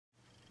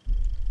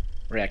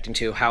reacting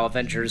to how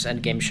Avengers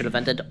Endgame should have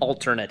ended,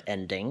 alternate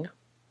ending.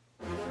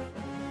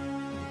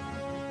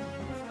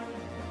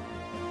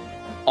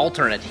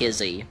 Alternate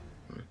HISHE.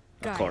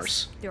 Of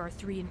course. There are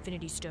 3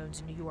 Infinity Stones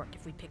in New York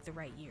if we pick the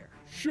right year.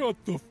 Shut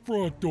the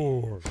front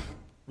door.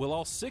 Well,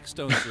 all 6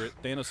 stones are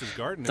at Thanos'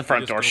 garden. The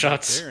front door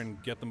shuts. There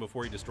and get them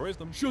before he destroys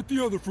them. Shut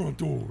the other front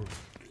door.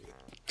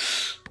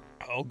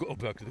 I'll go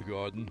back to the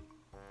garden.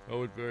 I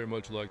would very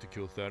much like to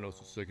kill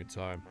Thanos a second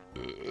time.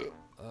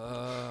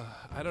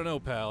 I don't know,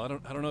 pal. I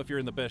don't know if you're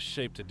in the best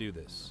shape to do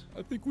this.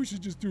 I think we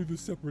should just do the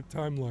separate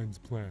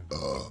timelines plan.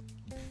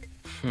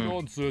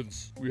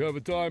 Nonsense. We have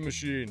a time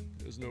machine.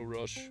 There's no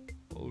rush.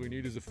 All we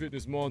need is a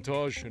fitness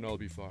montage, and I'll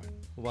be fine.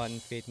 One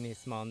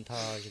fitness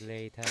montage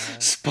later.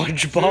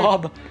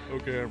 SpongeBob!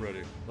 Okay, I'm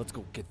ready. Let's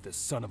go get this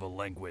son of a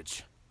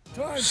language.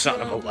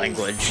 Son of a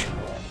language.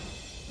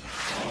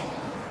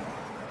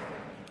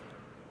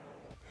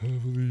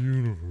 Half of the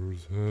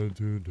universe had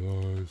to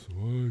die so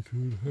I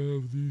could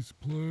have these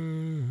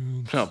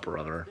plans. Oh,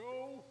 brother.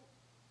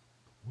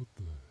 What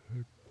the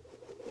heck?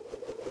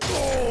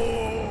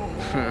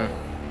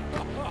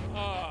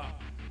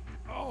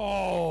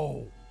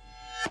 Oh!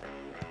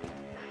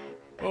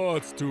 Oh,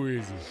 it's too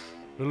easy.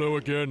 Hello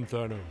again,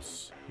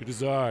 Thanos. It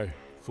is I,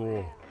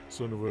 Thor,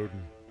 son of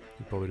Odin.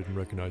 You probably didn't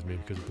recognize me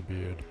because of the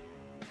beard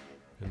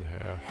and the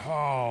hair.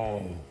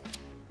 How?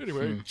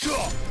 Anyway,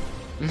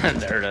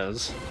 There it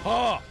is.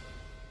 ha!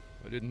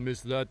 I didn't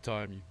miss that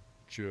time, you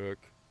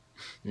jerk.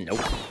 Nope.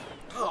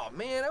 Oh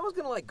man, I was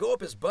gonna like go up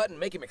his butt and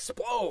make him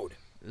explode.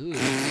 Ew.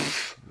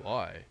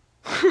 Why?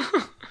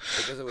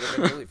 Because it would have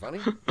been really funny.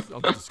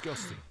 Sounds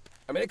disgusting.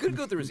 I mean, I could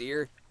go through his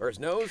ear or his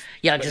nose.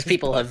 Yeah, but just his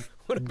people butt have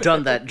would've been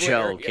done that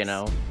joke, hilarious. you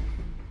know?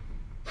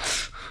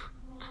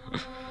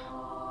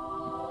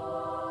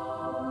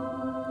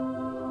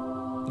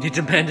 You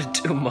demanded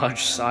too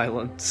much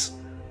silence.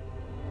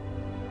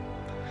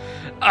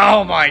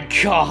 Oh my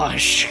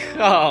gosh!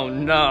 Oh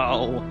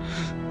no!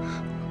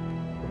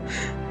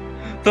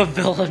 The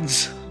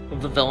villains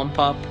of the villain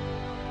pup.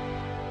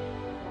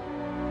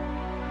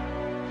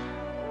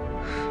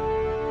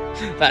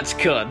 That's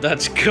good,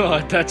 that's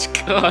good, that's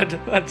good,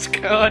 that's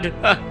good!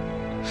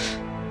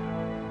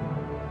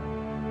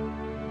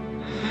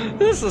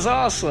 This is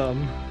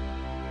awesome!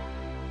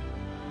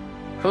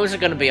 Who's it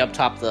gonna be up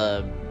top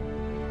the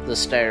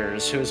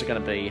stairs? Who's it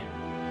gonna be?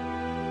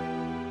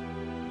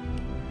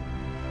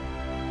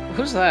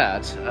 Who's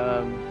that?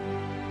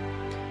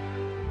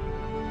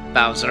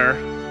 Bowser.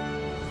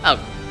 Oh,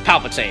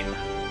 Palpatine.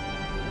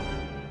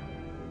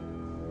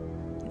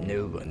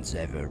 No one's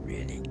ever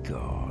really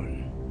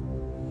gone.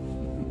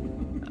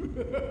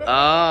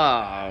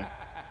 Ah,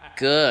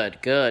 good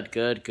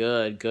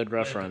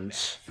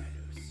reference.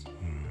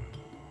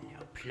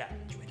 Now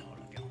plunge with all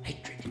of your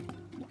hatred.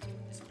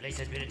 This place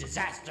has been a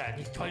disaster, and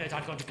these toilets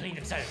aren't going to clean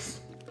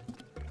themselves.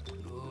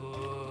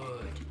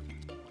 Good.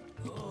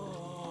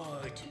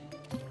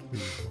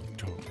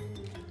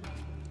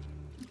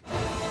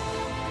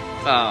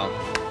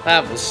 Oh,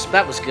 that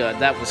was good.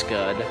 That was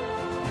good.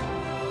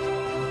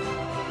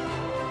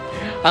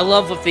 I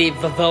love with the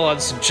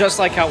villains, just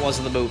like how it was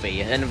in the movie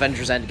in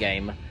Avengers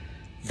Endgame.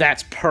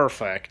 That's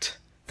perfect.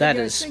 That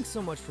Hey guys, is. thanks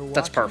so much for watching.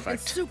 That's perfect. And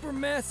super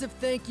massive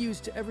thank yous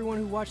to everyone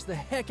who watched the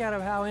heck out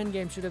of how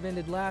Endgame should have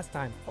ended last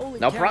time. Holy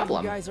No cow,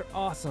 problem. You guys are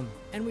awesome,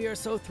 and we are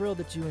so thrilled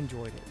that you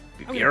enjoyed it.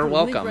 I'm gonna You're put a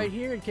welcome. link right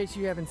here in case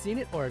you haven't seen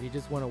it, or if you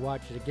just want to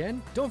watch it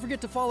again. Don't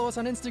forget to follow us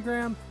on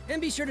Instagram,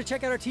 and be sure to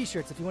check out our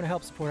t-shirts if you want to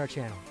help support our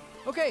channel.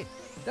 Okay,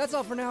 that's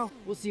all for now.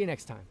 We'll see you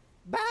next time.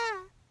 Bye.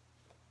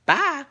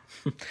 Bye.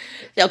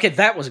 Yeah, okay,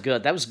 that was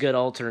good. That was good.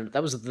 Alternate.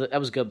 That was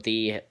good.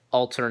 The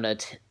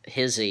alternate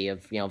HISHE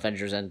of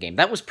Avengers Endgame.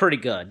 That was pretty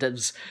good.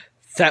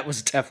 That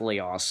was definitely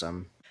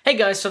awesome. Hey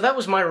guys, so that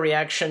was my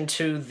reaction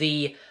to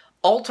the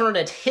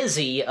alternate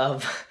HISHE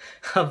of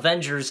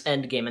Avengers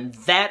Endgame, and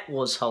that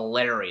was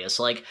hilarious.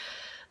 Like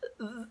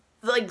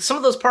some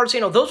of those parts,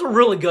 those were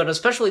really good,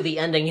 especially the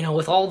ending,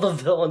 with all the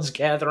villains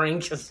gathering.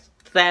 Just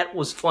that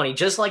was funny,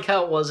 just like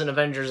how it was in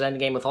Avengers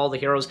Endgame with all the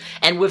heroes,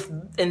 and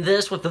in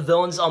this with the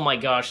villains. Oh my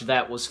gosh,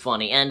 that was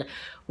funny. And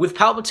with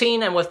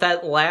Palpatine and with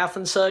that laugh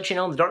and such,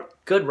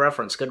 good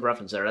reference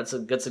there. That's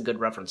a good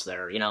reference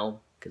there,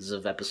 because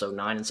of Episode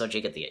 9 and such.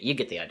 You get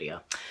the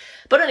idea.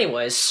 But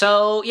anyways,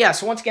 so yeah,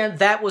 so once again,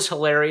 that was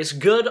hilarious.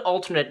 Good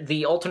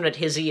the alternate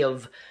HISHE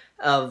of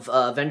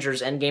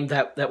Avengers Endgame.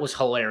 That was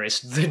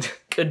hilarious.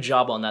 Good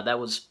job on that. That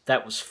was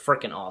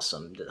freaking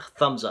awesome.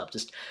 Thumbs up.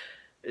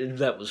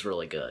 That was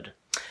really good.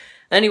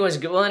 Anyways,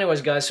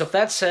 guys, so if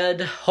that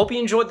said, hope you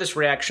enjoyed this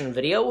reaction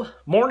video.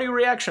 More new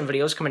reaction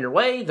videos coming your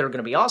way. They're going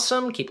to be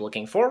awesome. Keep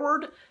looking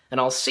forward. And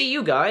I'll see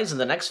you guys in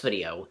the next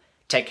video.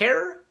 Take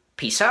care,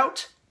 peace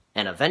out,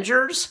 and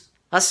Avengers,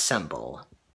 assemble.